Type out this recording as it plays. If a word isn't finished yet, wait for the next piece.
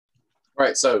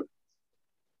right, so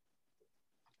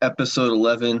Episode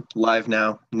 11 live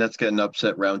now. Nets getting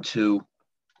upset round two.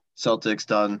 Celtics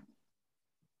done.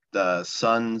 The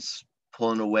Suns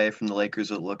pulling away from the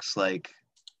Lakers, it looks like.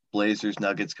 Blazers,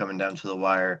 Nuggets coming down to the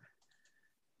wire.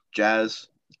 Jazz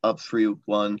up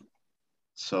 3-1.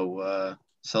 So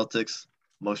Celtics,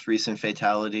 most recent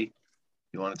fatality.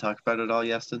 You want to talk about it all,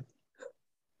 Yeston?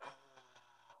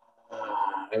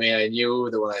 I mean, I knew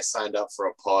that when I signed up for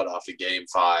a pod after Game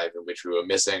 5, in which we were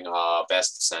missing our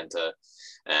best center,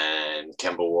 and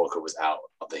Kemba Walker was out,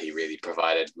 not that he really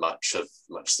provided much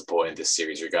support in this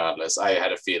series. Regardless, I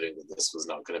had a feeling that this was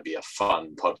not going to be a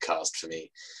fun podcast for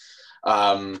me.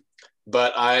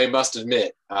 But I must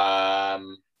admit,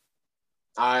 I'm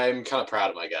kind of proud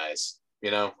of my guys.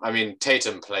 You know, I mean,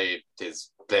 Tatum played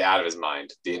out of his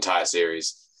mind the entire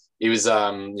series. He was,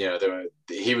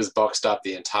 he was boxed up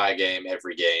the entire game,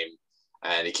 every game,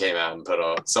 and he came out and put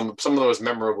on some of the most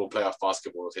memorable playoff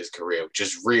basketball of his career, which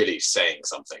is really saying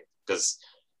something because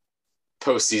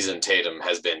postseason Tatum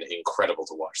has been incredible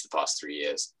to watch the past 3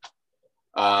 years.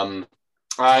 I'm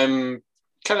kind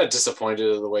of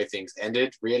disappointed in the way things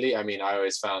ended. Really, I mean, I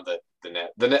always found that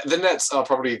the Nets are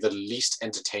probably the least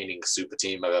entertaining super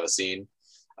team I've ever seen.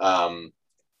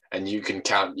 And you can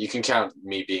count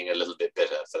me being a little bit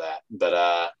bitter for that.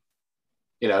 But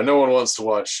no one wants to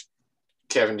watch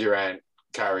Kevin Durant,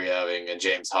 Kyrie Irving, and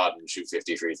James Harden shoot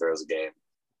 50 free throws a game.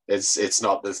 It's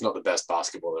not the best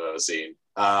basketball I've ever seen.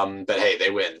 But hey, they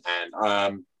win,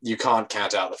 and you can't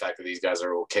count out the fact that these guys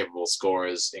are all capable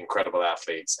scorers, incredible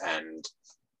athletes, and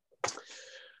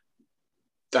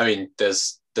I mean,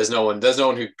 there's no one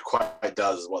who quite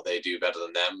does what they do better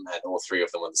than them, and all three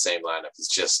of them on the same lineup is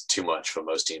just too much for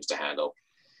most teams to handle.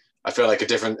 I feel like a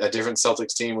different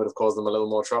Celtics team would have caused them a little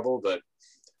more trouble, but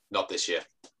not this year.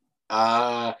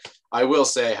 I will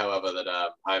say, however,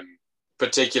 that I'm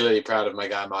particularly proud of my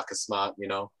guy Marcus Smart. You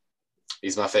know,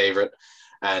 he's my favorite,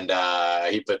 and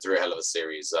he put through a hell of a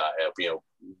series.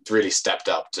 Really stepped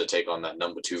up to take on that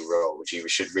number 2 role, which he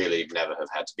should really never have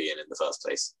had to be in the first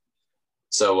place.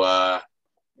 So,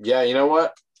 yeah, you know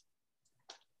what?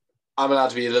 I'm allowed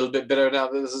to be a little bit bitter now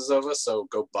that this is over, so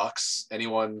go Bucks.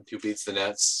 Anyone who beats the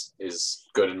Nets is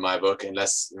good in my book,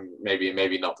 unless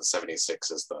maybe not the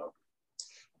 76ers, though.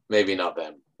 Maybe not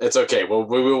them. It's okay. Well,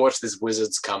 we will watch this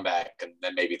Wizards come back, and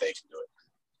then maybe they can do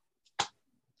it.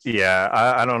 Yeah,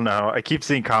 I don't know. I keep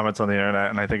seeing comments on the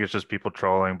internet, and I think it's just people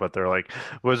trolling, but they're like,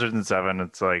 Wizards in 7.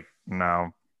 It's like,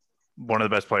 no. One of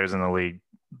the best players in the league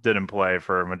didn't play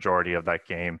for a majority of that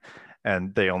game,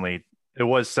 and it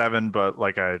was 7, but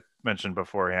like I mentioned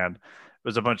beforehand, it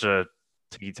was a bunch of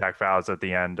ticky-tack fouls at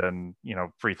the end and,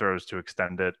 free throws to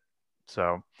extend it.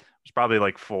 So it was probably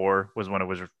like 4 was when it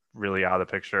was really out of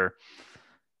the picture,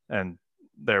 and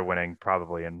they're winning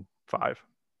probably in 5.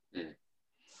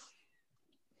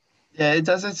 Yeah, it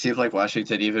doesn't seem like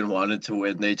Washington even wanted to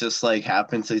win. They just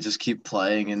happened to just keep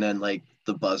playing, and then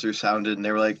the buzzer sounded, and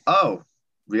they were like, "Oh,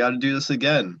 we got to do this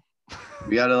again.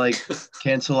 We got to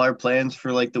cancel our plans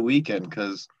for the weekend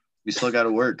because we still got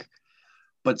to work."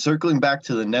 But circling back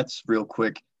to the Nets real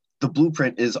quick, the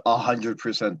blueprint is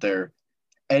 100% there.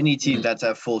 Any team that's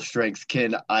at full strength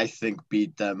can, I think,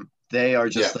 beat them. They are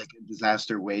just a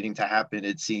disaster waiting to happen,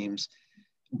 it seems.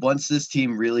 Once this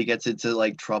team really gets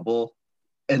into trouble,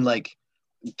 and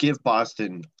give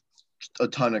Boston a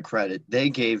ton of credit, they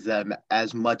gave them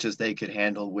as much as they could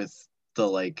handle with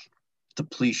the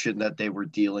depletion that they were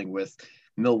dealing with.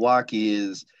 Milwaukee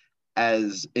is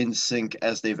as in sync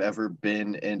as they've ever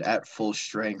been and at full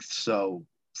strength. So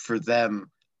for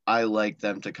them, I like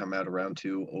them to come out of round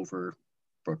 2 over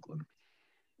Brooklyn.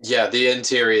 Yeah, the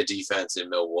interior defense in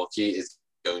Milwaukee is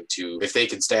going to, if they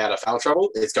can stay out of foul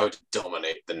trouble, it's going to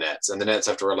dominate the Nets. And the Nets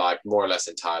have to rely more or less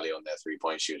entirely on their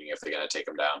 3-point shooting if they're going to take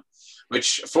them down,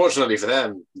 which fortunately for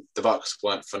them, the Bucks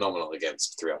weren't phenomenal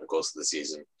against throughout the course of the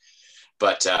season.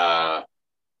 But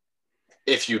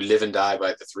if you live and die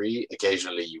by the 3,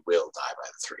 occasionally you will die by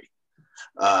the 3.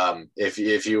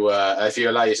 If you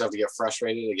allow yourself to get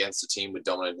frustrated against a team with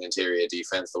dominant interior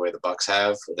defense the way the Bucks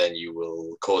have, then you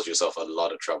will cause yourself a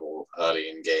lot of trouble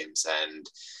early in games. And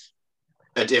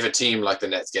if a team like the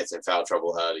Nets gets in foul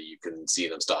trouble early, you can see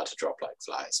them start to drop like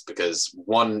flies, because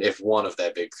if one of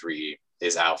their big 3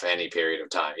 is out for any period of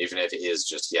time, even if it is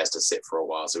just he has to sit for a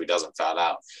while so he doesn't foul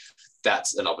out,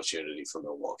 that's an opportunity for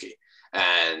Milwaukee.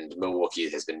 And Milwaukee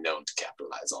has been known to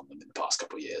capitalize on them in the past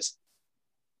couple of years.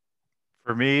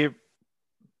 For me,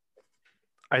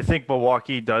 I think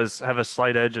Milwaukee does have a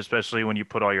slight edge, especially when you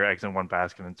put all your eggs in one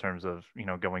basket in terms of,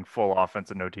 going full offense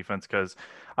and no defense. Because,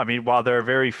 I mean, while there are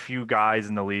very few guys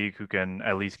in the league who can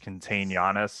at least contain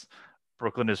Giannis,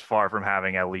 Brooklyn is far from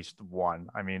having at least one.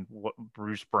 I mean,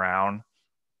 Bruce Brown,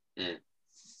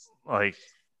 like,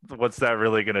 what's that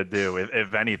really going to do,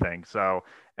 if anything? So,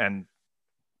 and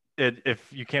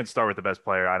if you can't start with the best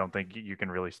player, I don't think you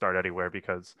can really start anywhere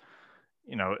because,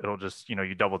 it'll just,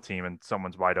 you double team and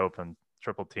someone's wide open,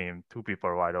 triple team, two people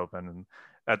are wide open. And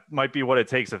that might be what it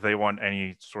takes if they want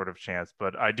any sort of chance.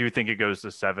 But I do think it goes to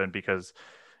 7 because,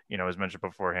 as mentioned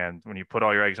beforehand, when you put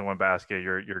all your eggs in one basket,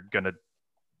 you're going to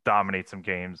dominate some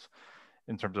games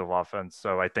in terms of offense.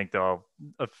 So I think a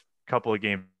couple of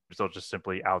games they'll just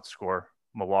simply outscore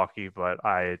Milwaukee, but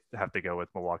I have to go with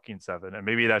Milwaukee in 7. And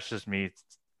maybe that's just me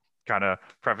kind of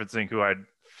preferencing who I'd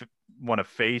want to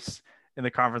face in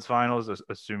the conference finals,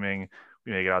 assuming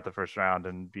we make it out the first round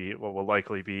and be what will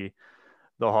likely be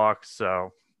the Hawks.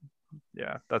 So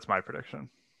yeah, that's my prediction.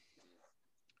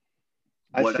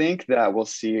 I think that we'll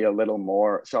see a little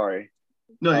more. Sorry.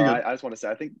 No, I just want to say,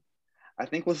 I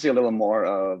think we'll see a little more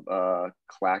of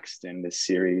Claxton this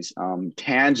series.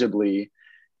 Tangibly,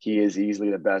 he is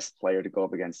easily the best player to go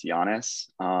up against Giannis.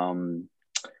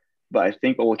 But I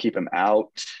think what will keep him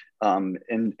out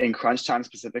in crunch time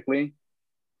specifically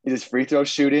is his free throw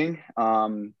shooting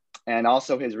and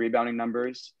also his rebounding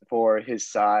numbers for his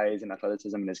size and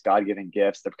athleticism and his God-given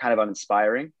gifts. They're kind of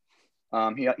uninspiring.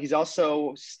 He's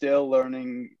also still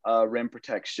learning rim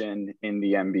protection in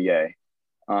the NBA.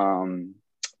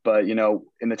 But,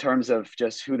 in the terms of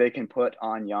just who they can put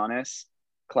on Giannis,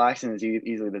 Claxton is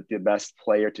easily the best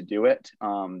player to do it.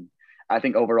 I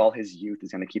think overall his youth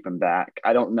is going to keep him back.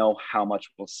 I don't know how much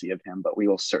we'll see of him, but we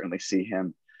will certainly see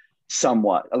him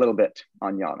a little bit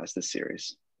on Giannis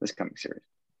this coming series.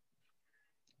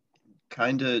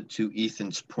 Kind of to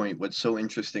Ethan's point, what's so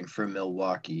interesting for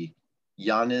Milwaukee,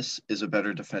 Giannis is a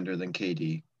better defender than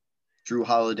KD. Jrue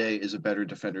Holiday is a better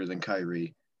defender than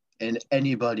Kyrie. And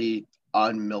anybody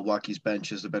on Milwaukee's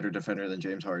bench is a better defender than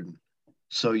James Harden.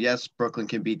 So yes, Brooklyn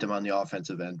can beat them on the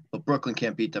offensive end, but Brooklyn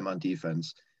can't beat them on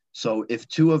defense. So if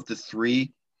 2 of the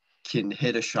 3 can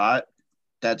hit a shot,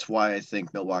 that's why I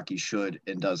think Milwaukee should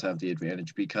and does have the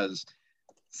advantage, because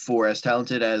for as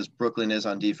talented as Brooklyn is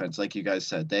on defense, like you guys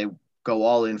said, they go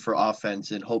all in for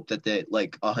offense and hope that they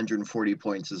 140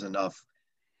 points is enough.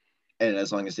 And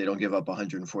as long as they don't give up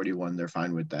 141, they're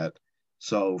fine with that.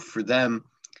 So for them,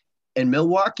 and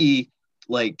Milwaukee,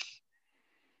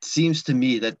 seems to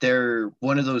me that they're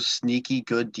one of those sneaky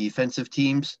good defensive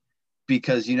teams,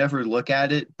 because you never look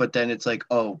at it, but then it's like,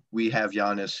 oh, we have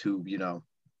Giannis who,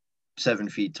 7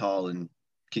 feet tall and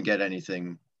can get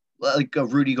anything, like a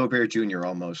Rudy Gobert Jr.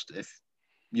 almost, if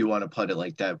you want to put it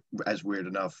like that, as weird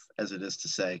enough as it is to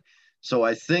say. So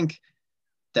I think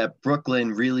that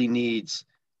Brooklyn really needs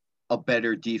a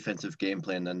better defensive game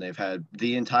plan than they've had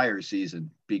the entire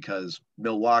season, because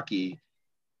Milwaukee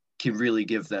can really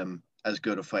give them as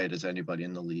good a fight as anybody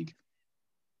in the league.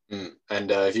 And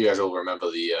if you guys all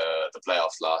remember the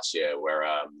playoffs last year, where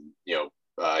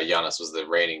Giannis was the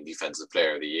reigning defensive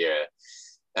player of the year,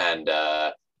 and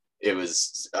it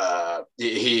was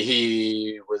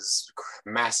he was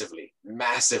massively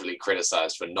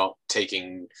criticized for not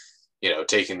taking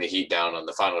the Heat down on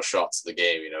the final shots of the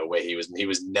game. Where he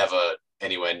was never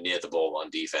anywhere near the ball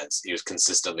on defense. He was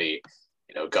consistently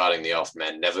guarding the off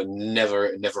men, never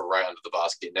right under the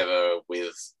basket, never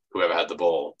with whoever had the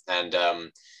ball. And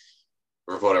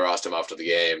a reporter asked him after the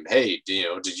game, hey,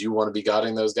 did you want to be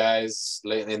guarding those guys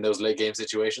in those late game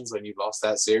situations when you lost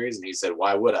that series? And he said,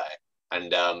 why would I?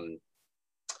 And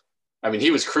he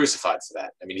was crucified for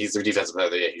that. He's the defensive player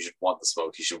of the year. He should want the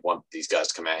smoke. He should want these guys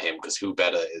to come at him, because who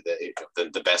better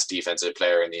than the best defensive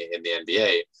player in the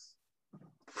NBA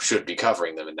should be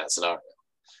covering them in that scenario?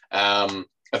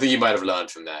 I think he might have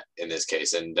learned from that in this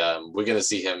case, and we're going to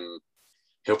see him.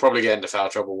 He'll probably get into foul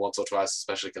trouble once or twice,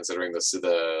 especially considering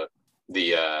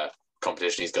the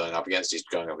competition he's going up against. He's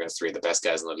going up against 3 of the best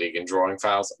guys in the league in drawing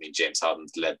fouls. James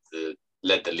Harden's led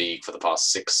the league for the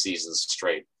past 6 seasons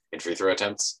straight in free throw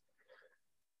attempts.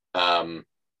 Giannis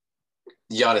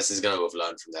is going to have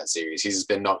learned from that series. He's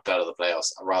been knocked out of the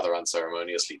playoffs rather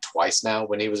unceremoniously twice now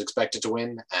when he was expected to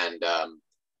win, and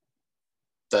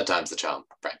third time's the charm,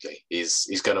 frankly. He's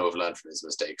going to have learned from his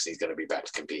mistakes. He's going to be back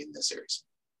to compete in this series.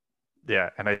 Yeah,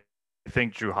 and I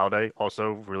think Jrue Holiday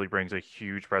also really brings a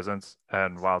huge presence.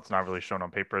 And while it's not really shown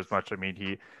on paper as much,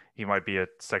 he might be a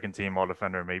second team all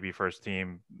defender, maybe first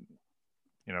team,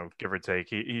 give or take.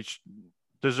 He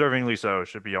deservingly so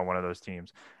should be on one of those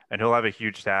teams. And he'll have a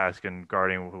huge task in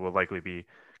guarding who will likely be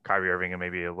Kyrie Irving and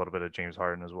maybe a little bit of James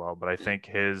Harden as well. But I think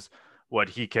what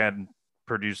he can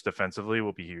produce defensively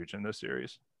will be huge in this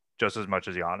series, just as much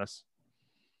as Giannis.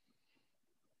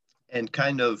 And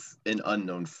kind of an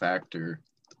unknown factor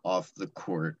off the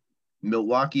court,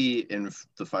 Milwaukee in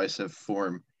the 5-7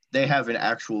 form, they have an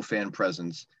actual fan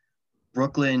presence.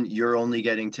 Brooklyn, you're only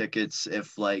getting tickets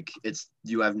if like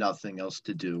you have nothing else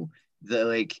to do.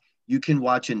 You can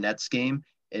watch a Nets game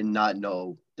and not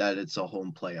know that it's a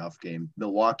home playoff game.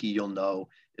 Milwaukee, you'll know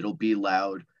it'll be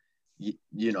loud.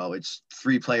 It's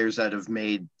three players that have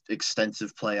made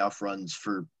extensive playoff runs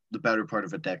for the better part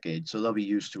of a decade, so they'll be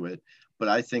used to it. But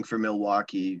I think for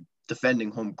Milwaukee,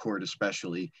 defending home court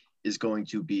especially is going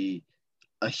to be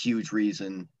a huge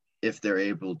reason if they're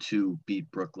able to beat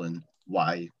Brooklyn,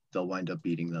 why they'll wind up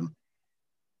beating them.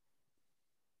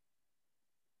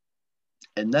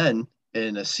 And then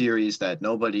in a series that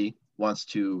nobody wants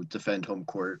to defend home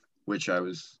court, which I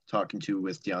was talking to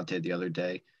with Deontay the other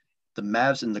day, the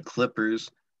Mavs and the Clippers,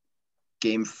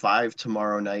 Game 5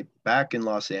 tomorrow night, back in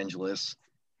Los Angeles.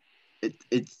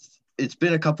 It's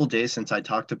been a couple days since I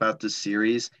talked about this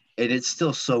series, and it's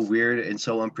still so weird and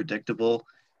so unpredictable.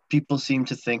 People seem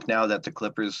to think now that the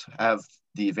Clippers have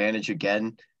the advantage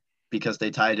again because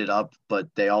they tied it up, but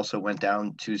they also went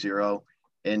down 2-0,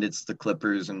 and it's the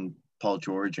Clippers and Paul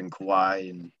George and Kawhi.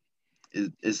 And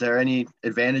is there any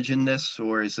advantage in this,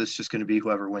 or is this just going to be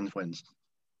whoever wins?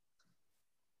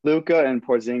 Luka and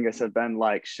Porzingis have been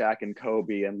like Shaq and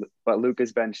Kobe, but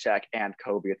Luka's been Shaq and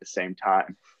Kobe at the same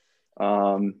time.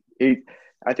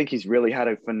 I think he's really had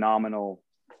a phenomenal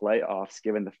playoffs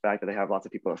given the fact that they have lots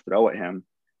of people to throw at him.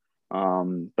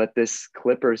 But this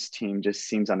Clippers team just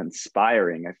seems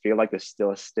uninspiring. I feel like there's still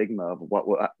a stigma of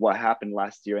what happened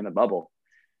last year in the bubble.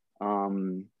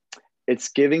 It's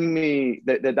giving me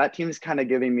that team is kind of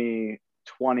giving me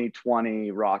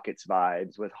 2020 Rockets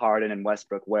vibes with Harden and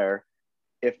Westbrook, where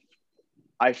if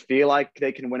I feel like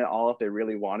they can win it all if they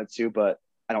really wanted to, but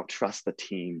I don't trust the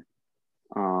team.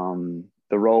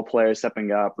 The role players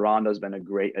stepping up. Rondo's been a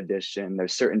great addition.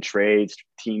 There's certain trades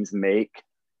teams make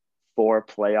for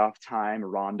playoff time.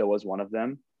 Rondo was one of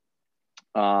them.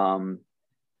 I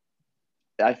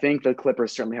think the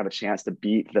Clippers certainly have a chance to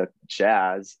beat the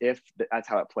Jazz if that's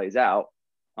how it plays out.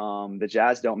 The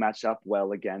Jazz don't match up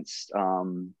well against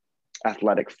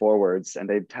athletic forwards, and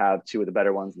they have two of the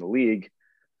better ones in the league.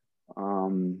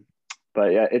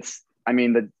 But yeah,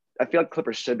 I feel like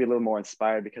Clippers should be a little more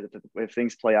inspired because if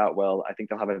things play out well, I think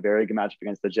they'll have a very good matchup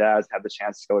against the Jazz, have the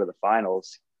chance to go to the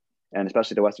finals, and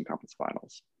especially the Western Conference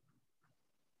Finals.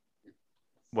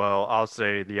 Well, I'll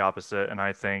say the opposite, and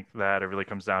I think that it really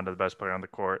comes down to the best player on the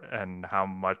court and how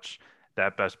much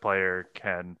that best player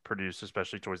can produce,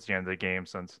 especially towards the end of the game,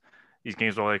 since these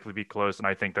games will likely be close, and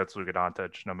I think that's Luka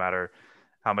Doncic, no matter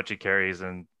how much he carries.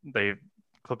 And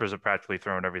Clippers have practically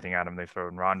thrown everything at him. They've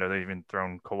thrown Rondo, they've even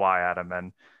thrown Kawhi at him,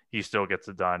 and he still gets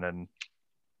it done. And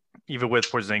even with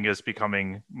Porzingis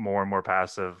becoming more and more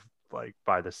passive, like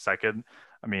by the second,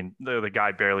 I mean, the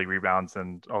guy barely rebounds,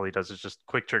 and all he does is just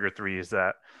quick trigger threes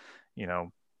that,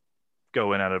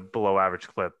 go in at a below average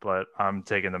clip. But I'm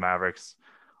taking the Mavericks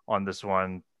on this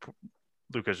one.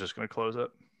 Luka's just going to close it.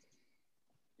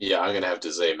 Yeah, I'm going to have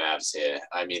to say Mavs here.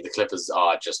 I mean, the Clippers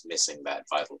are just missing that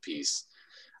vital piece.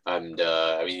 And,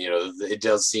 it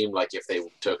does seem like if they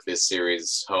took this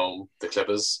series home, the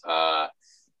Clippers,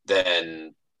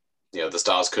 then, the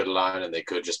stars could align and they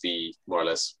could just be more or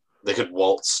less, they could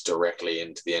waltz directly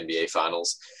into the NBA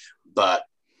Finals. But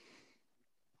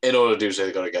in order to do so,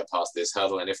 they've got to get past this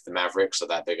hurdle. And if the Mavericks are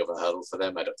that big of a hurdle for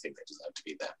them, I don't think they deserve to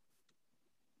be there.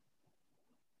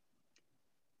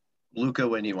 Luka,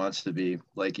 when he wants to be,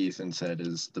 like Ethan said,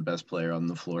 is the best player on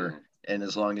the floor. And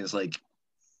as long as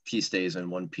he stays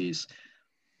in one piece,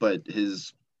 but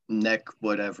his neck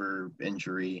whatever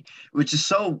injury, which is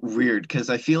so weird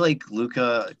because I feel like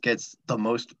Luka gets the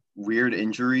most weird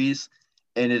injuries,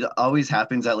 and it always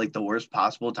happens at the worst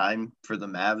possible time for the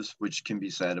Mavs, which can be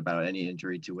said about any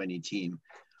injury to any team.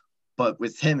 But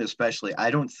with him especially,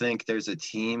 I don't think there's a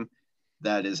team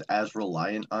that is as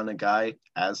reliant on a guy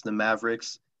as the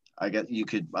Mavericks. I guess you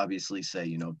could obviously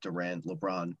say, Durant,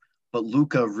 LeBron, but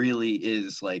Luka really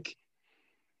is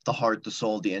the heart, the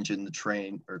soul, the engine, the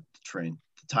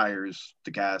tires,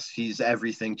 the gas. He's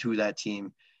everything to that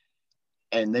team.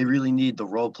 And they really need the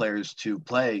role players to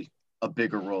play a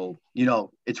bigger role.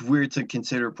 It's weird to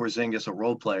consider Porzingis a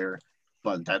role player,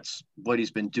 but that's what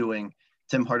he's been doing.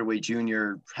 Tim Hardaway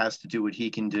Jr. has to do what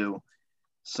he can do.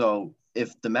 So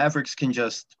if the Mavericks can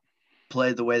just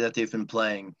play the way that they've been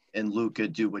playing and Luka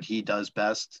do what he does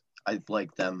best, I'd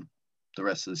like them the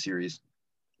rest of the series.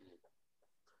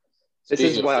 This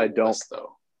is why I don't. West,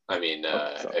 though. I mean,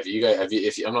 if you guys,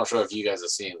 I'm not sure if you guys are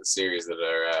seeing the series that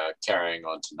are carrying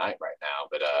on tonight right now,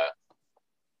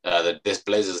 but this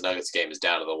Blazers Nuggets game is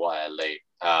down to the wire late.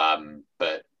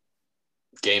 But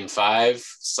Game 5,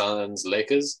 Suns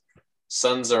Lakers,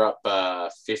 Suns are up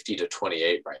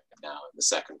 50-28 right now in the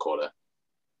second quarter.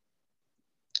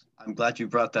 I'm glad you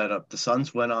brought that up. The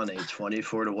Suns went on a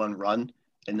 24-1 run,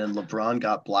 and then LeBron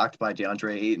got blocked by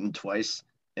DeAndre Ayton twice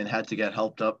and had to get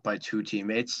helped up by two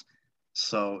teammates.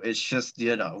 So it's just,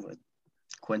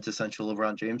 quintessential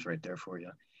LeBron James right there for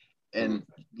you. And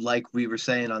like we were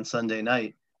saying on Sunday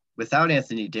night, without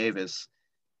Anthony Davis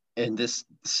and this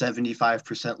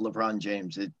 75% LeBron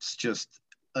James, it's just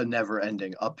a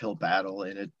never-ending uphill battle.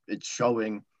 And it's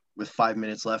showing with 5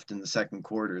 minutes left in the second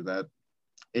quarter that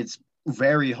it's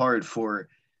very hard for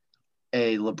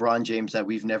a LeBron James that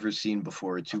we've never seen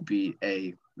before to be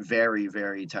a very,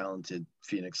 very talented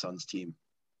Phoenix Suns team.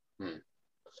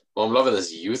 Well, I'm loving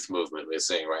this youth movement we're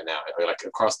seeing right now, like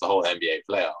across the whole NBA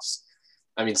playoffs.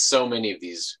 I mean, so many of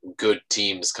these good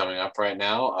teams coming up right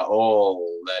now are all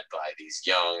led by these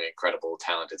young, incredible,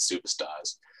 talented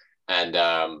superstars. And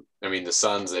I mean, the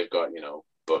Suns, they've got,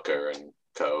 Booker and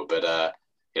co, but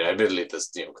admittedly,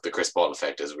 the Chris Paul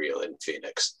effect is real in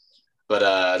Phoenix.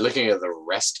 But looking at the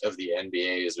rest of the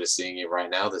NBA as we're seeing it right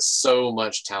now, there's so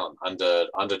much talent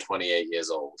under 28 years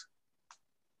old.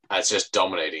 It's just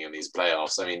dominating in these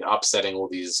playoffs. I mean, upsetting all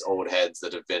these old heads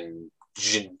that have been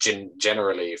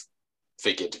generally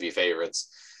figured to be favorites.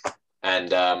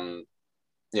 And,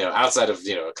 outside of,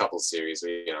 a couple series,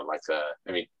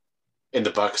 in the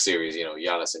Bucks series,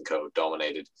 Giannis and co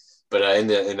dominated. But in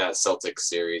that Celtics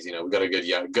series, we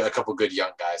got a couple good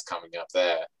young guys coming up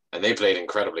there. And they played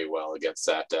incredibly well against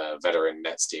that veteran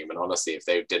Nets team. And honestly, if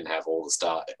they didn't have all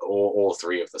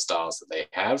three of the stars that they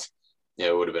have,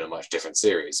 it would have been a much different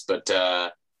series. But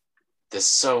there's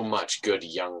so much good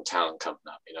young talent coming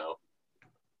up.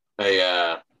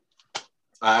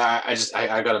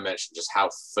 I got to mention just how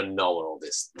phenomenal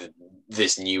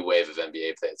this new wave of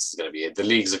NBA players is going to be. The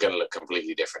leagues are going to look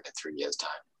completely different in 3 years' time.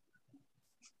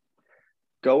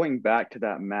 Going back to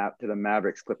the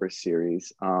Mavericks Clippers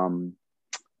series,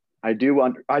 I do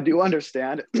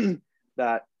understand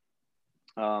that.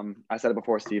 I said it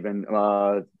before, Steven.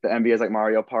 The NBA is like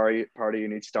Mario Party. You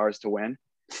need stars to win.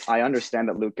 I understand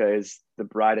that Luka is the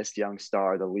brightest young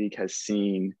star the league has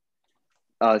seen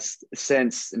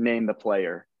since Name the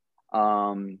Player.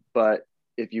 But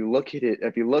if you look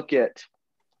at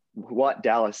what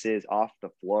Dallas is off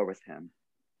the floor with him,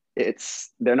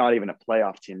 they're not even a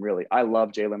playoff team, really. I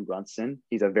love Jalen Brunson.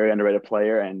 He's a very underrated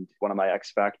player and one of my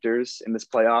X factors in this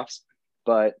playoffs.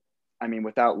 But I mean,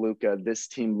 without Luka, this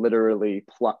team literally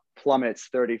plummets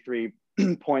 33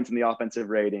 points in the offensive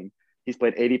rating. He's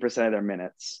played 80% of their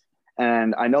minutes.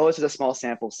 And I know this is a small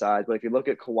sample size, but if you look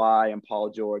at Kawhi and Paul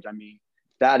George, I mean,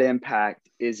 that impact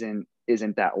isn't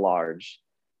that large.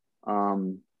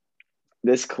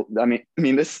 This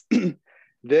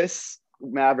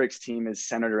Mavericks team is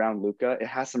centered around Luka. It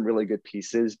has some really good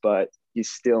pieces, but you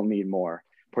still need more.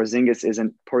 If Porzingis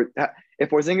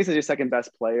is your second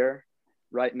best player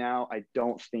right now, I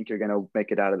don't think you're going to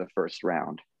make it out of the first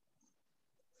round.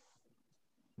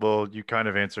 Well, you kind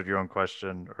of answered your own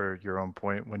question or your own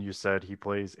point when you said he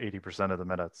plays 80% of the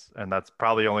minutes, and that's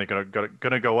probably only going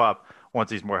to go up once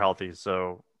he's more healthy.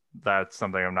 So that's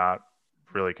something I'm not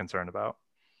really concerned about.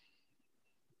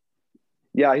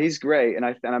 Yeah, he's great, and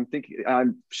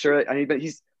I'm sure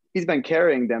he's been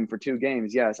carrying them for 2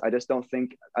 games. Yes, I just don't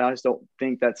think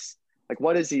that's like,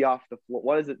 what is he off the floor?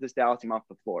 What is it this Dallas team off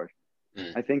the floor?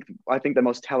 I think the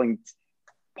most telling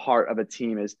part of a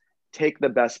team is take the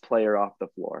best player off the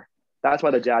floor. That's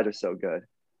why the Jazz are so good.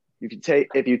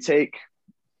 If you take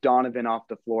Donovan off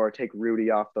the floor, take Rudy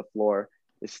off the floor,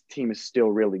 this team is still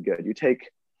really good. You take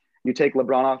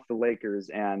LeBron off the Lakers,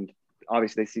 and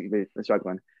obviously they're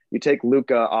struggling. You take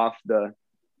Luka off the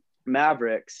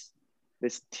Mavericks,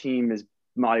 this team is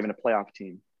not even a playoff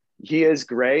team. He is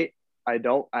great.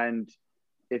 And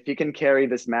if he can carry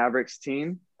this Mavericks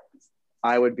team,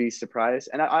 I would be surprised.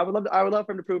 And I would love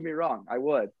for him to prove me wrong. I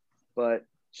would. But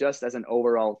just as an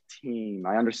overall team,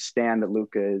 I understand that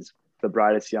Luka is the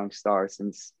brightest young star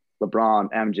since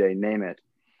LeBron, MJ, name it.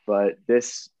 But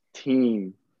this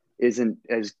team isn't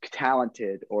as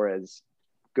talented or as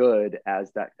good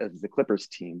as the Clippers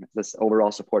team, this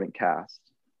overall supporting cast.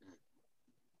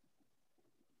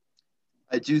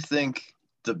 I do think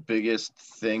the biggest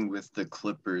thing with the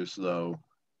Clippers, though,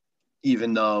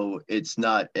 even though it's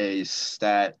not a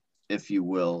stat, if you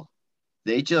will,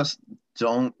 they just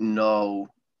don't know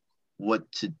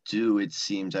what to do, it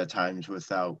seems, at times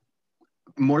without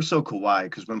more so Kawhi,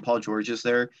 because when Paul George is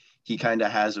there, he kind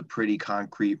of has a pretty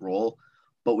concrete role.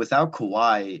 But without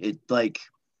Kawhi,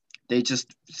 they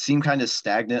just seem kind of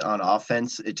stagnant on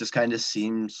offense. It just kind of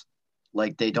seems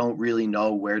like they don't really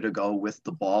know where to go with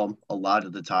the ball a lot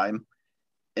of the time.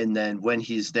 And then when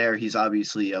he's there, he's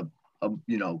obviously a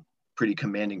pretty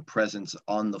commanding presence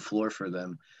on the floor for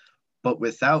them. But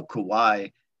without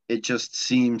Kawhi, it just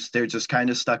seems they're just kind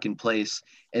of stuck in place.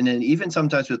 And then even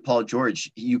sometimes with Paul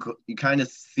George, you kind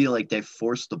of feel like they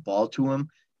force the ball to him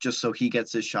just so he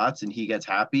gets his shots and he gets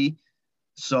happy.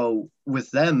 So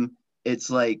with them, it's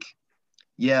like,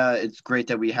 yeah, it's great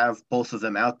that we have both of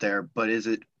them out there, but is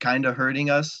it kind of hurting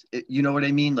us? You know what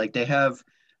I mean? Like they have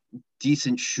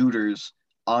decent shooters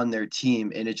on their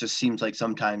team, and it just seems like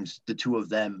sometimes the two of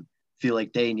them feel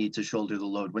like they need to shoulder the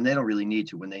load when they don't really need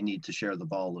to, when they need to share the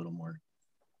ball a little more.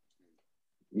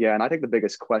 Yeah, and I think the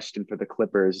biggest question for the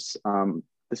Clippers,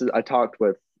 I talked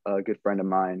with a good friend of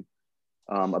mine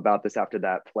about this after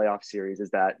that playoff series, is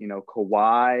that, you know,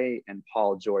 Kawhi and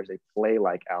Paul George, they play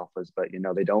like alphas, but, you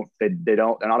know, they're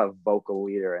not a vocal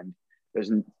leader, and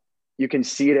you can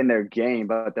see it in their game,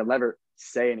 but they'll never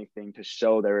say anything to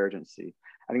show their urgency.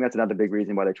 I think that's another big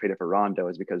reason why they traded for Rondo,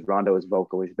 is because Rondo has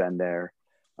vocally been there.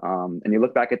 And you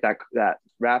look back at that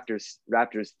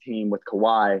Raptors team with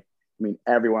Kawhi, I mean,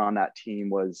 everyone on that team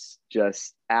was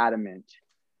just adamant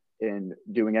in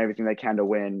doing everything they can to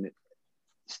win,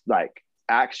 like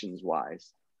actions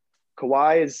wise.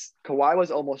 Kawhi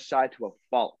was almost shy to a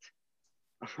fault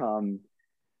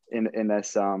in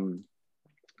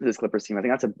this Clippers team. I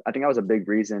think that was a big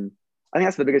reason. I think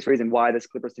that's the biggest reason why this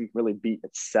Clippers team really beat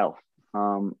itself.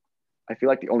 I feel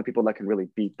like the only people that can really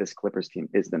beat this Clippers team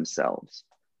is themselves.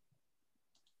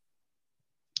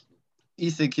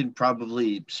 Ethan can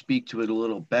probably speak to it a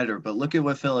little better, but look at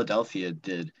what Philadelphia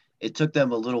did. It took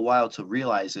them a little while to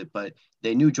realize it, but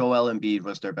they knew Joel Embiid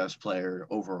was their best player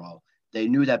overall. They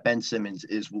knew that Ben Simmons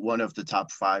is one of the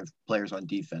top 5 players on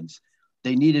defense.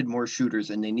 They needed more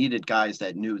shooters, and they needed guys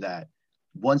that knew that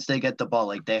once they get the ball,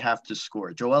 like, they have to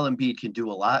score. Joel Embiid can do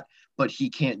a lot, but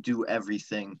he can't do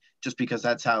everything just because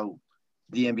that's how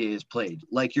the NBA is played.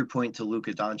 Like your point to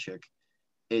Luka Doncic,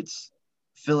 it's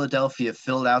Philadelphia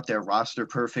filled out their roster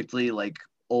perfectly, like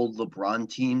old LeBron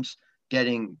teams,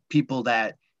 getting people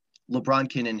that LeBron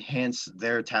can enhance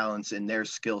their talents and their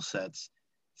skill sets.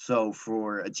 So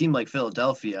for a team like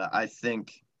Philadelphia, I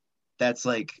think that's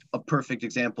like a perfect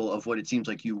example of what it seems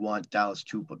like you want Dallas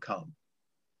to become.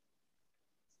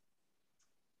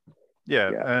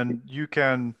 Yeah. And you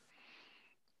can,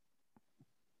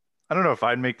 I don't know if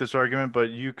I'd make this argument, but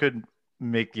you could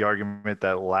make the argument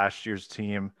that last year's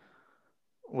team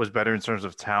was better in terms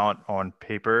of talent on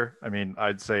paper. I mean,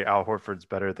 I'd say Al Horford's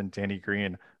better than Danny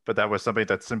Green, but that was something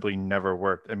that simply never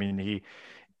worked. I mean,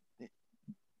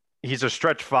 he's a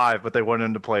stretch 5, but they wanted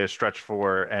him to play a stretch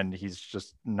 4, and he's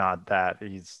just not that.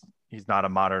 He's not a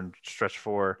modern stretch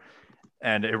 4,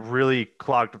 and it really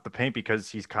clogged up the paint because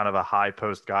he's kind of a high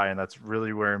post guy, and that's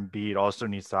really where Embiid also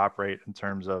needs to operate in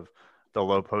terms of the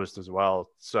low post as well.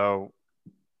 So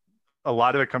a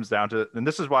lot of it comes down to, and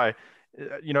this is why,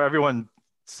 you know, everyone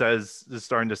is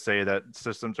starting to say that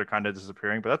systems are kind of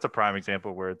disappearing, but that's a prime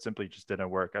example where it simply just didn't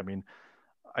work. I mean,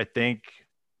 I think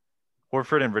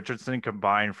Horford and Richardson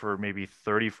combined for maybe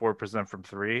 34% from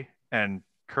 3, and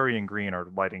Curry and Green are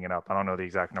lighting it up. I don't know the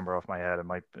exact number off my head.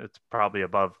 It's probably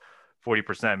above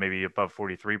 40%, maybe above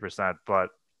 43%, but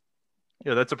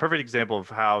you know, that's a perfect example of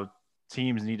how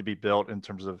teams need to be built in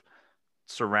terms of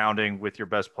surrounding with your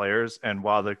best players. And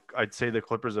while I'd say the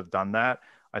Clippers have done that,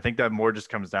 I think that more just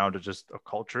comes down to just a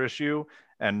culture issue.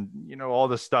 And, you know, all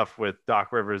this stuff with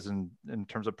Doc Rivers in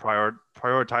terms of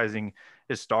prioritizing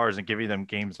his stars and giving them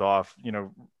games off, you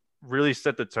know, really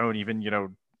set the tone. Even, you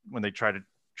know, when they try to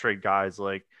trade guys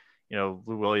like, you know,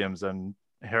 Lou Williams and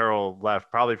Harrell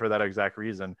left probably for that exact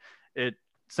reason. It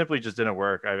simply just didn't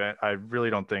work. I really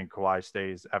don't think Kawhi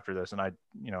stays after this. And I've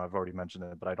already mentioned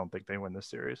it, but I don't think they win this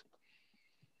series.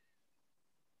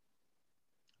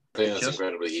 I think that's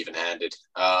incredibly even-handed.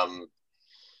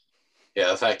 Yeah,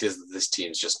 the fact is that this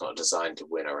team's just not designed to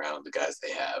win around the guys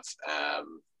they have,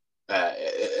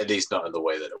 at least not in the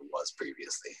way that it was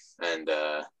previously. And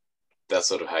that's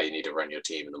sort of how you need to run your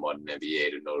team in the modern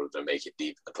NBA in order to make it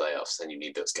deep in the playoffs. And you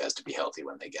need those guys to be healthy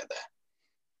when they get there.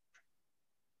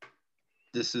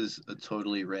 This is a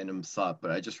totally random thought,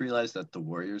 but I just realized that the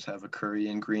Warriors have a Curry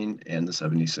and Green, and the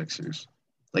 76ers.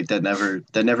 Like that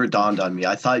never dawned on me.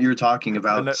 I thought you were talking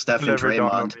about Steph and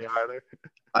Draymond.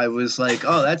 I was like,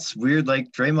 oh, that's weird.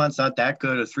 Like Draymond's not that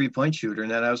good a 3-point shooter.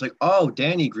 And then I was like, oh,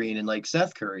 Danny Green and like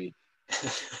Seth Curry.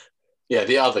 Yeah,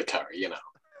 the other Curry, you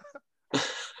know.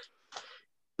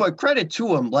 But credit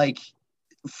to him, like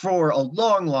for a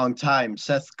long, long time,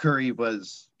 Seth Curry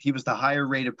was the higher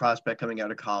rated prospect coming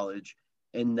out of college.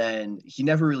 And then he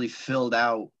never really filled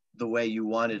out the way you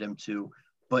wanted him to.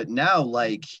 But now,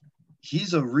 like,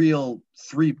 he's a real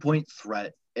 3-point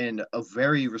threat and a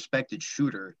very respected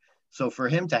shooter. So for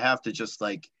him to have to just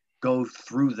like go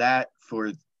through that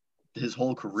for his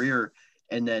whole career,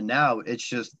 and then now it's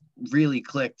just really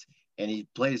clicked, and he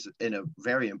plays in a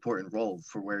very important role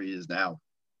for where he is now.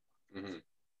 Mm-hmm.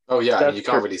 Oh yeah, I mean, you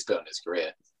can't really spit on his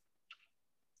career.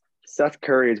 Seth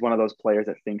Curry is one of those players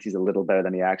that thinks he's a little better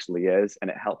than he actually is, and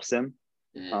it helps him.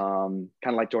 Mm.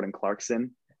 Kind of like Jordan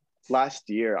Clarkson. Last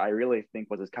year, I really think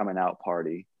was his coming out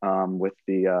party with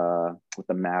the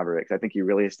Mavericks. I think he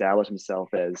really established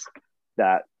himself as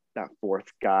that fourth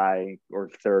guy or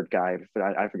third guy.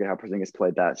 I forget how Porzingis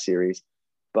played that series,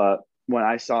 but when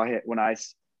I saw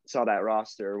that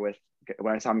roster when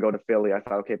I saw him go to Philly, I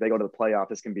thought, okay, if they go to the playoff,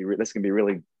 this can be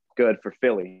really good for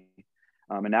Philly.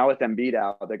 And now with Embiid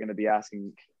out, they're going to be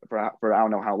asking for I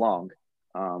don't know how long.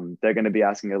 They're going to be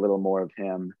asking a little more of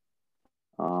him.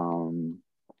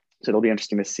 So it'll be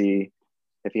interesting to see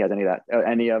if he has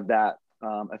any of that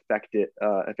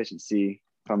efficiency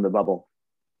from the bubble.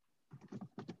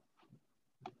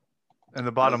 And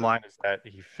the bottom line is that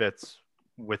he fits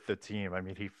with the team. I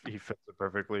mean, he fits it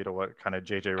perfectly to what kind of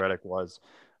JJ Redick was.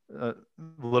 A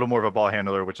little more of a ball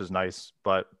handler, which is nice.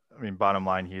 But I mean, bottom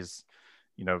line, he's,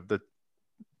 a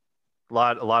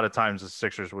lot of times the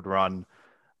Sixers would run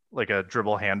like a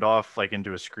dribble handoff, like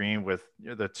into a screen with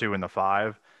the 2 and the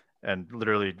 5, and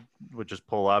literally would just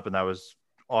pull up. And that was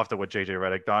often what JJ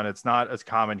Redick done. It's not as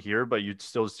common here, but you'd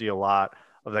still see a lot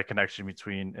of that connection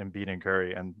between Embiid and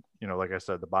Curry. And, like I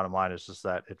said, the bottom line is just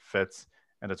that it fits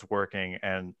and it's working.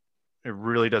 And it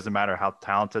really doesn't matter how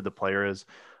talented the player is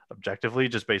objectively,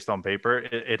 just based on paper,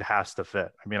 it has to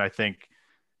fit. I mean, I think,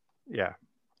 it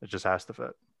just has to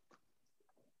fit.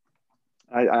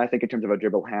 I think in terms of a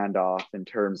dribble handoff, in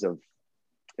terms of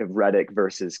Redick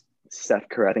versus Seth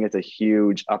Curry, I think it's a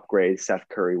huge upgrade Seth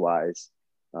Curry wise.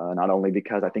 Not only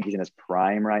because I think he's in his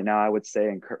prime right now, I would say,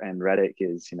 and Redick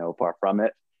is, far from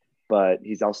it, but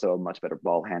he's also a much better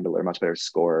ball handler, much better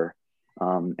scorer.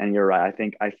 And you're right.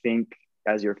 I think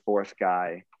as your fourth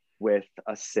guy with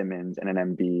a Simmons and an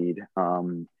Embiid,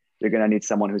 you're going to need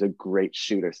someone who's a great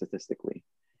shooter statistically,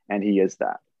 and he is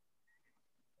that.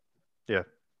 Yeah,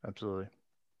 absolutely.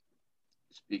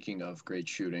 Speaking of great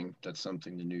shooting, that's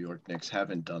something the New York Knicks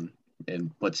haven't done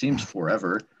in what seems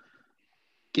forever.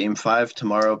 Game 5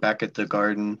 tomorrow back at the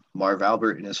Garden. Marv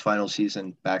Albert in his final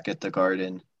season back at the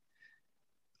Garden.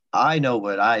 I know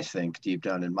what I think deep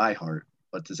down in my heart,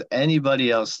 but does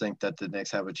anybody else think that the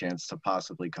Knicks have a chance to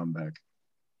possibly come back?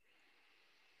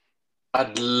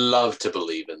 I'd love to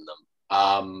believe in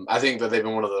them. I think that they've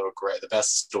been one of the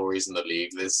best stories in the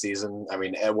league this season. I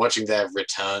mean, watching their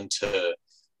return to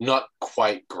not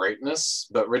quite greatness,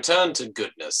 but return to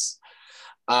goodness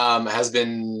has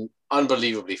been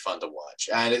unbelievably fun to watch.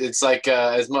 And it's like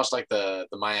as much like the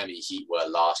Miami Heat were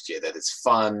last year, that it's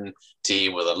fun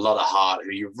team with a lot of heart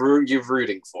who you're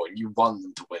rooting for and you want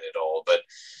them to win it all. But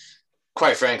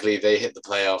quite frankly, they hit the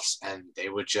playoffs and they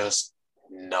were just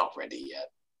not ready yet.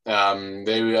 They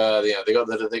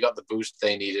got the boost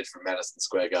they needed from Madison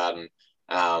Square Garden.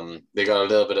 They got a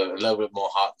little bit more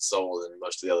heart and soul than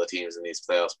most of the other teams in these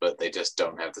playoffs, but they just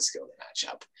don't have the skill to match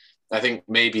up. I think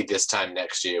maybe this time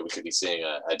next year we could be seeing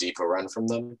a deeper run from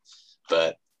them,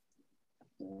 but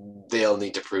they'll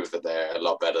need to prove that they're a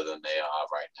lot better than they are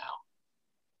right now.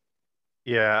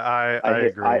 Yeah, I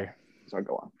agree. Sorry,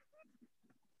 go on.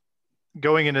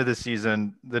 Going into the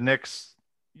season, the Knicks,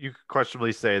 you could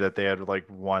questionably say that they had like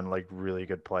one like really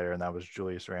good player, and that was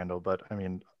Julius Randle. But I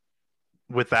mean,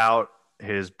 without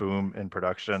his boom in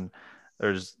production,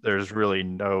 there's really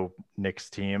no Knicks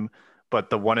team. But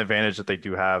the one advantage that they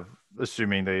do have,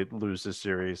 assuming they lose this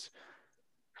series,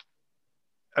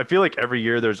 I feel like every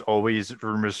year there's always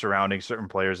rumors surrounding certain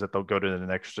players that they'll go to the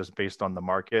Knicks just based on the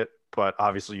market. But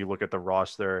obviously you look at the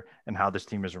roster and how this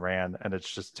team is ran, and it's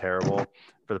just terrible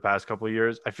for the past couple of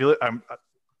years. I feel like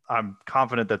I'm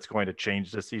confident that's going to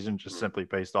change this season just simply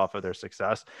based off of their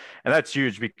success. And that's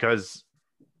huge because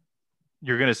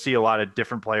you're going to see a lot of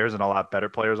different players and a lot better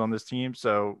players on this team.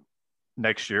 So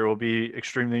next year will be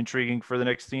extremely intriguing for the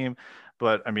next team.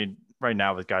 But I mean, right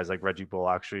now with guys like Reggie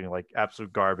Bullock shooting like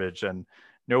absolute garbage and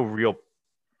no real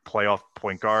playoff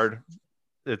point guard,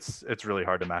 it's really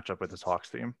hard to match up with this Hawks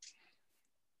team.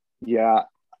 Yeah.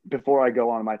 Before I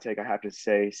go on my take, I have to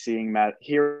say,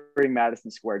 hearing Madison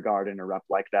Square Garden erupt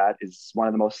like that is one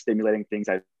of the most stimulating things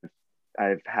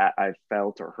I've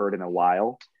felt or heard in a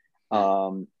while.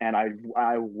 And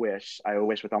I wish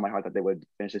with all my heart that they would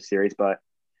finish the series, but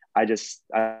I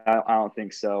don't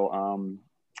think so.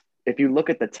 If you look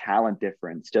at the talent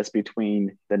difference just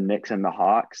between the Knicks and the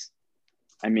Hawks,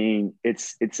 I mean,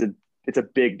 it's a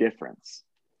big difference.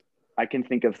 I can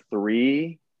think of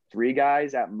 3 3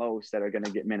 guys at most that are going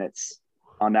to get minutes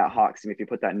on that Hawks team if you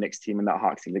put that Knicks team and that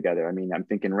Hawks team together. I mean, I'm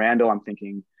thinking Randall, I'm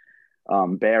thinking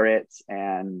Barrett,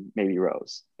 and maybe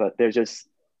Rose. But there's a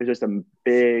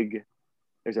big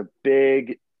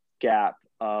gap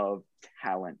of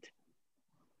talent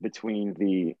between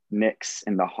the Knicks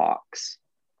and the Hawks.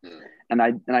 And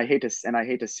I hate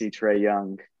to see Trae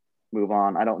Young move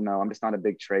on. I don't know. I'm just not a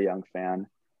big Trae Young fan.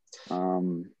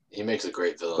 He makes a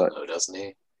great villain, though, doesn't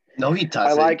he? No, he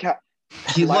doesn't. I like how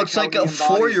he looks like a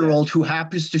 4-year-old who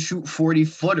happens to shoot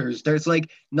 40-footers. There's like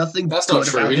nothing. That's not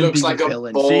true. He looks like a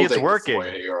villain. balding See, it's working.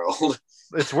 4-year-old.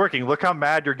 It's working. Look how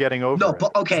mad you're getting over. No, it.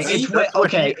 but okay, See,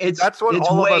 it's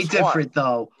all way of us different want.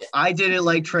 though. I didn't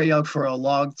like Trae Young for a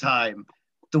long time.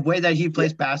 The way that he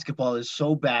plays basketball is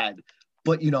so bad.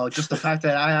 But just the fact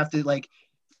that I have to like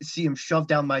see him shoved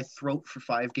down my throat for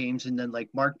 5 games, and then like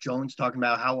Mark Jones talking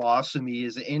about how awesome he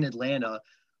is in Atlanta,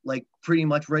 like pretty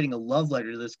much writing a love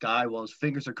letter to this guy while his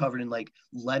fingers are covered in like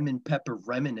lemon pepper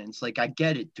remnants. Like I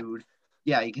get it, dude.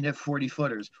 Yeah, he can hit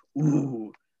 40-footers.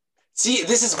 Ooh. See,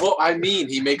 this is what I mean.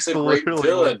 He makes a great villain.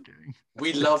 Working.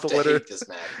 We love to hate this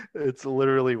man. It's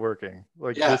literally working.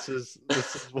 Like this is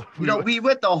what we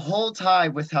went the whole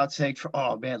time without saying,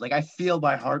 oh man, like I feel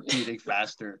my heart beating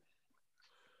faster.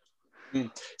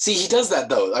 See, he does that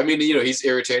though. I mean, he's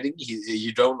irritating.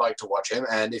 You don't like to watch him,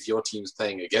 and if your team's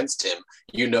playing against him,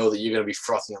 you know that you're going to be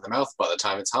frothing at the mouth by the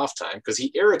time it's halftime because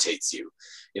he irritates you.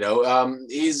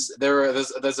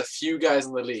 There's a few guys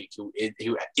in the league who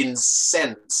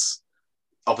incense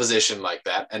opposition like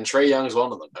that, and Trae Young's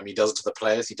one of them. I mean, he does it to the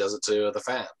players, he does it to the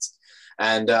fans,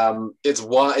 and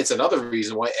it's another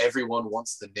reason why everyone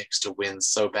wants the Knicks to win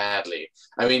so badly.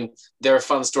 I mean, they're a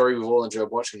fun story. We've all enjoyed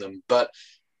watching them, but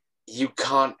you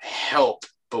can't help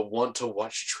but want to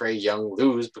watch Trae Young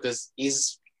lose because he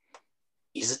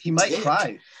might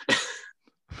cry.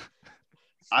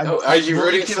 Are you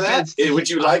rooting for that? Would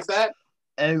you like that?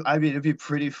 I mean, it'd be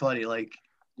pretty funny. Like,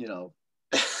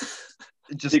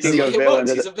 just speaking of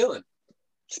villains, he's a villain.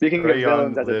 Speaking Trae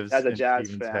of villains, as a Jazz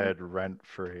Steven's fan, head rent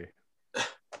free.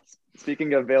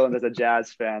 Speaking of villains, as a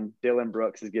Jazz fan, Dylan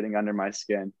Brooks is getting under my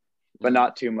skin, but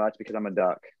not too much because I'm a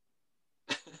Duck.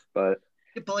 But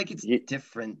like it's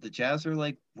different. The Jazz are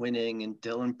like winning, and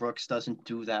Dylan Brooks doesn't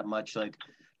do that much. Like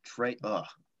Trae,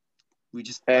 we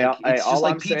just it's just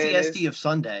like PTSD of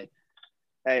Sunday.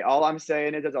 Hey, all I'm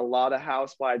saying is there's a lot of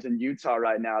housewives in Utah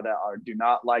right now that do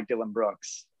not like Dylan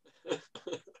Brooks.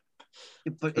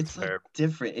 But it's like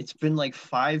different. It's been like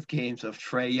 5 games of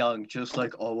Trae Young, just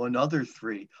like, another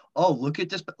 3. Oh, look at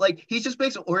this. Like, he just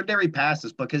makes ordinary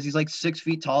passes because he's like 6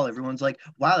 feet tall. Everyone's like,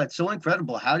 wow, that's so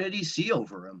incredible. How did he see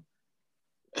over him?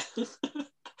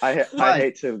 I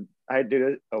hate to do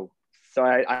this. Oh,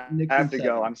 sorry. I have to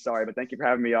go. I'm sorry, but thank you for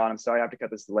having me on. I'm sorry I have to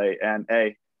cut this late. And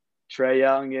hey, Trae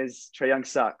Young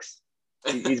sucks.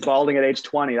 He's balding at age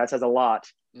 20. That says a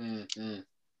lot. Mm-hmm.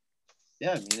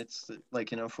 Yeah, I mean, it's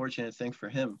like an unfortunate thing for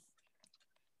him.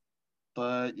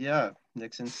 But yeah,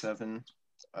 Knicks in 7.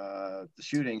 The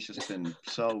shooting's just been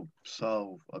so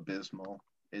abysmal.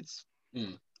 It's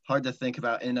hard to think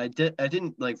about, and I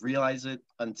didn't like realize it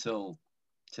until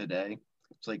today.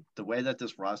 It's like the way that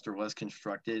this roster was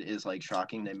constructed is like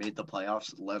shocking. They made the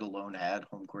playoffs, let alone had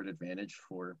home court advantage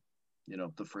for,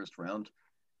 the first round.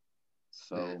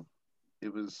 So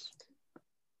it was,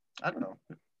 I don't know.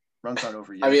 Run's not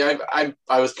over yet. I mean,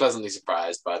 I was pleasantly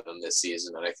surprised by them this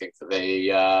season, and I think that they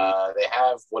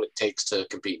have what it takes to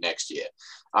compete next year.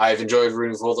 I've enjoyed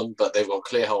rooting for them, but they've got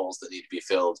clear holes that need to be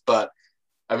filled. But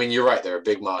I mean, you're right; they're a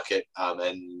big market,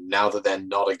 and now that they're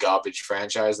not a garbage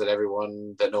franchise that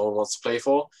no one wants to play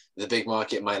for, the big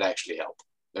market might actually help.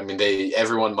 I mean,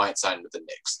 everyone might sign with the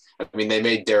Knicks. I mean, they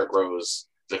made Derrick Rose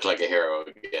look like a hero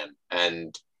again,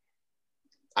 and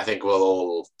I think we'll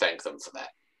all thank them for that.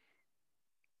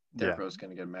 Derrick Rose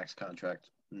going to get a max contract.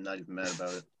 I'm not even mad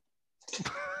about it.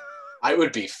 I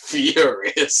would be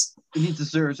furious. He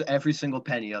deserves every single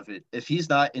penny of it. If he's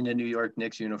not in a New York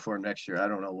Knicks uniform next year, I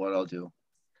don't know what I'll do.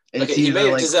 Okay, he may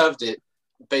have deserved it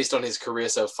based on his career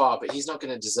so far, but he's not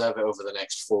going to deserve it over the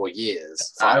next 4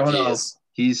 years. 5 years.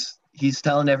 Know. He's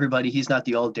telling everybody he's not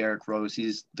the old Derrick Rose.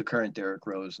 He's the current Derrick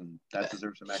Rose, and that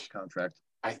deserves a max contract.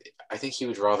 I think he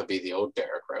would rather be the old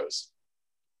Derrick Rose.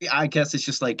 I guess it's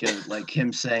just like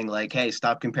him saying like, "Hey,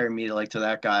 stop comparing me to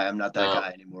that guy. I'm not that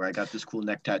guy anymore. I got this cool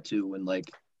neck tattoo and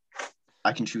like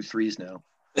I can shoot threes now.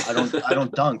 I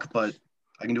don't dunk, but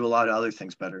I can do a lot of other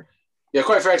things better." Yeah,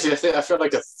 quite frankly, I feel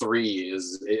like a 3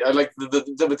 is I like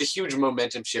the huge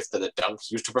momentum shift that a dunk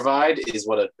used to provide is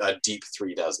what a deep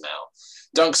 3 does now.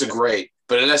 Dunks are great,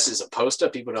 but unless it's a post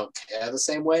up, people don't care the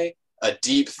same way. A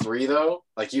deep 3 though,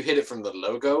 like you hit it from the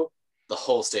logo, the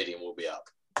whole stadium will be up.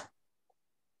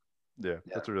 Yeah,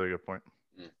 that's a really good point.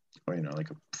 Or, like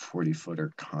a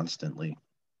 40-footer constantly.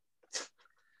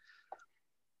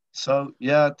 So,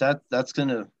 yeah, that's going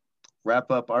to wrap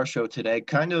up our show today.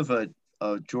 Kind of a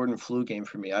Jordan flu game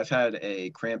for me. I've had a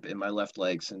cramp in my left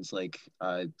leg since,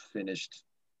 I finished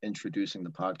introducing the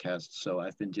podcast. So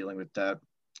I've been dealing with that.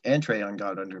 And Trae Young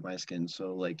got under my skin.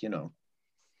 So,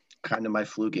 kind of my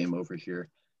flu game over here.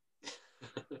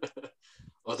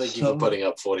 Well, thank you for putting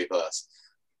up 40 plus.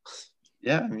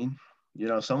 Yeah, I mean,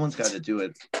 someone's got to do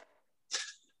it.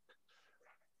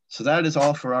 So that is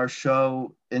all for our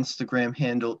show. Instagram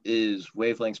handle is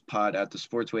wavelengthspod at the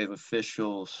SportsWave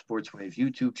official SportsWave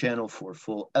YouTube channel for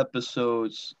full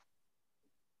episodes.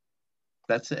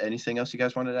 That's it. Anything else you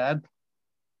guys wanted to add?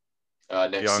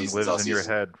 Next Young season's lives in your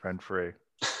season. head, rent free.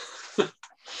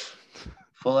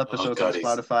 Full episodes on goodies.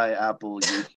 Spotify, Apple, YouTube.